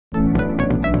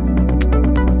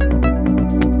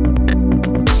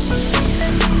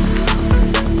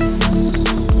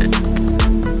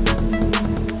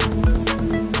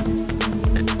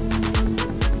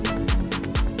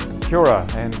Kia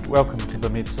and welcome to the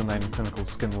Medicine and Clinical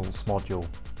Skills module.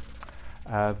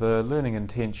 The learning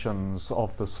intentions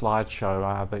of the slideshow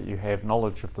are that you have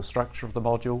knowledge of the structure of the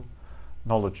module,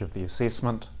 knowledge of the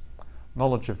assessment,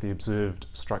 knowledge of the observed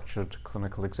structured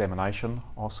clinical examination,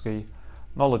 OSCE,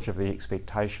 knowledge of the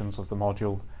expectations of the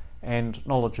module, and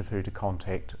knowledge of who to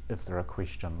contact if there are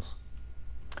questions.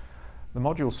 The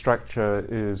module structure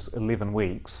is 11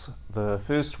 weeks. The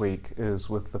first week is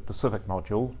with the Pacific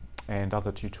module and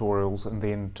other tutorials, and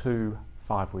then 2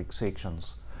 5-week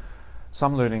sections.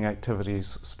 Some learning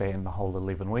activities span the whole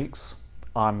 11 weeks.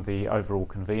 I'm the overall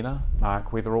convener,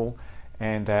 Mark Weatherall,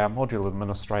 and our module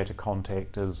administrator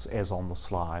contact is as on the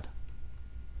slide.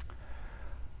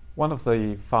 One of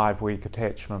the 5-week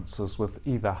attachments is with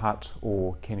either Hutt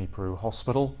or Kenepuru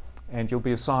Hospital, and you'll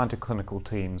be assigned to clinical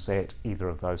teams at either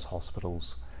of those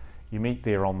hospitals. You meet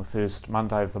there on the first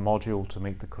Monday of the module to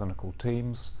meet the clinical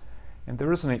teams, and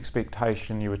there is an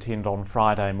expectation you attend on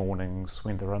Friday mornings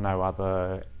when there are no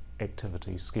other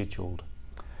activities scheduled.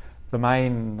 The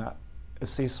main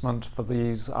assessment for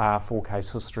these are 4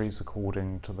 case histories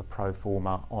according to the pro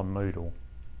forma on Moodle.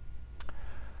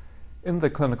 In the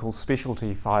clinical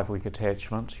specialty 5-week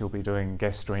attachment, you'll be doing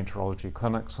gastroenterology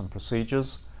clinics and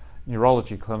procedures,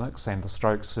 neurology clinics and the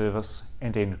stroke service,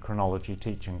 and endocrinology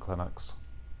teaching clinics.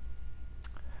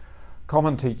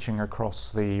 Common teaching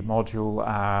across the module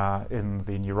are in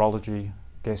the neurology,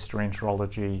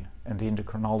 gastroenterology and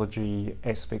endocrinology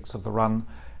aspects of the run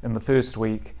in the first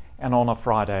week and on a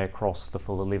Friday across the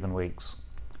full 11 weeks.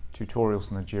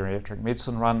 Tutorials in the geriatric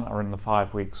medicine run are in the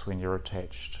 5 weeks when you're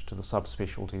attached to the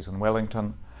subspecialties in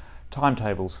Wellington.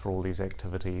 Timetables for all these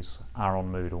activities are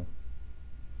on Moodle.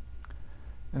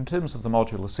 In terms of the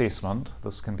module assessment,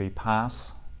 this can be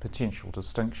pass, potential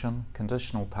distinction,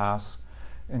 conditional pass,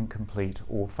 incomplete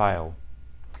or fail.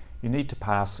 You need to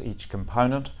pass each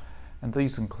component, and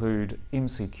these include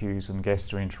MCQs in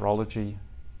gastroenterology,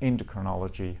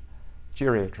 endocrinology,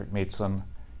 geriatric medicine,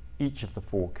 each of the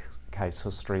 4 case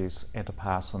histories, and a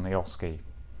pass in the OSCE.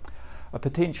 A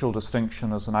potential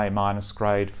distinction is an A-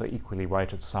 grade for equally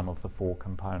weighted sum of the 4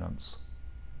 components.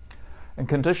 And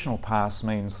conditional pass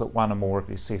means that 1 or more of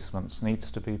the assessments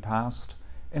needs to be passed.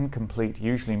 Incomplete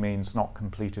usually means not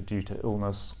completed due to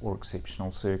illness or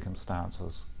exceptional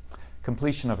circumstances.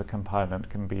 Completion of a component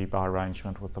can be by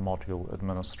arrangement with the module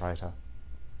administrator.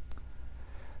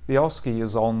 The OSCE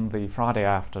is on the Friday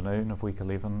afternoon of week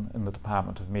 11 in the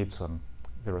Department of Medicine.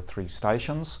 There are 3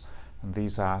 stations, and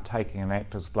these are taking an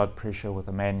actor's blood pressure with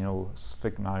a manual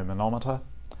sphygmomanometer,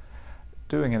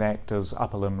 doing an actor's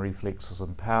upper limb reflexes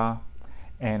and power,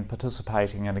 and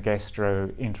participating in a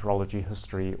gastroenterology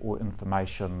history or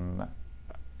information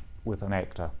with an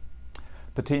actor.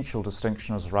 Potential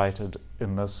distinction is rated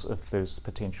in this if there's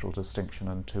potential distinction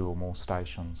in 2 or more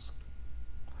stations.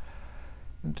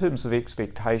 In terms of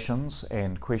expectations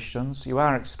and questions, you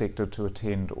are expected to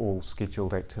attend all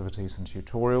scheduled activities and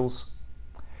tutorials.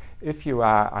 If you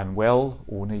are unwell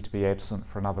or need to be absent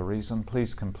for another reason,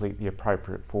 please complete the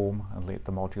appropriate form and let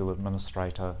the module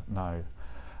administrator know.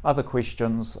 Other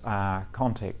questions are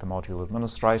contact the module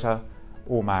administrator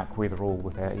or Mark Weatherall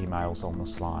with our emails on the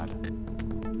slide.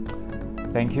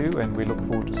 Thank you, and we look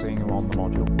forward to seeing you on the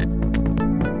module.